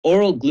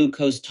Oral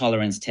glucose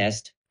tolerance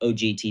test,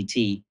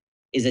 OGTT,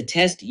 is a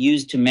test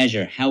used to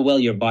measure how well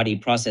your body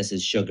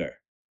processes sugar,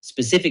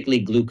 specifically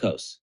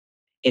glucose.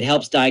 It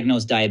helps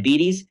diagnose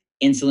diabetes,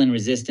 insulin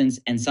resistance,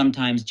 and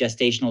sometimes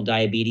gestational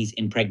diabetes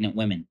in pregnant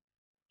women.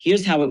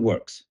 Here's how it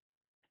works.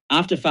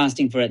 After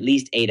fasting for at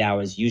least 8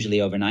 hours,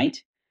 usually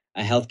overnight,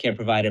 a healthcare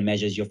provider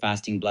measures your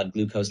fasting blood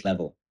glucose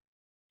level.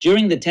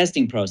 During the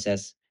testing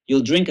process,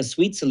 you'll drink a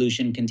sweet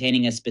solution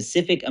containing a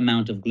specific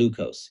amount of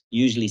glucose,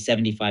 usually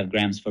 75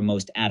 grams for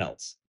most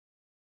adults.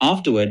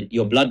 Afterward,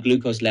 your blood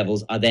glucose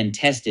levels are then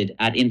tested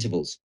at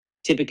intervals,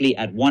 typically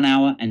at 1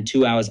 hour and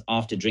 2 hours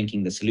after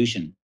drinking the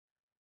solution.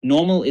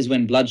 Normal is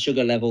when blood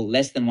sugar level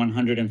less than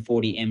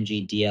 140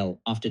 mg/dl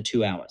after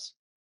 2 hours.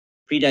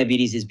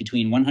 Prediabetes is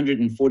between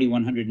 140 and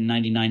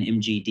 199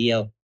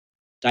 mg/dl.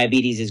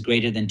 Diabetes is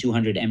greater than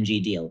 200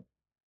 mg/dl.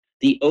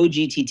 The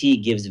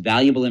OGTT gives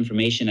valuable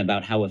information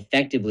about how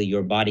effectively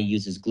your body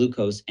uses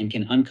glucose and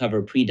can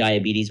uncover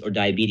prediabetes or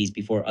diabetes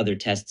before other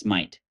tests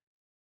might.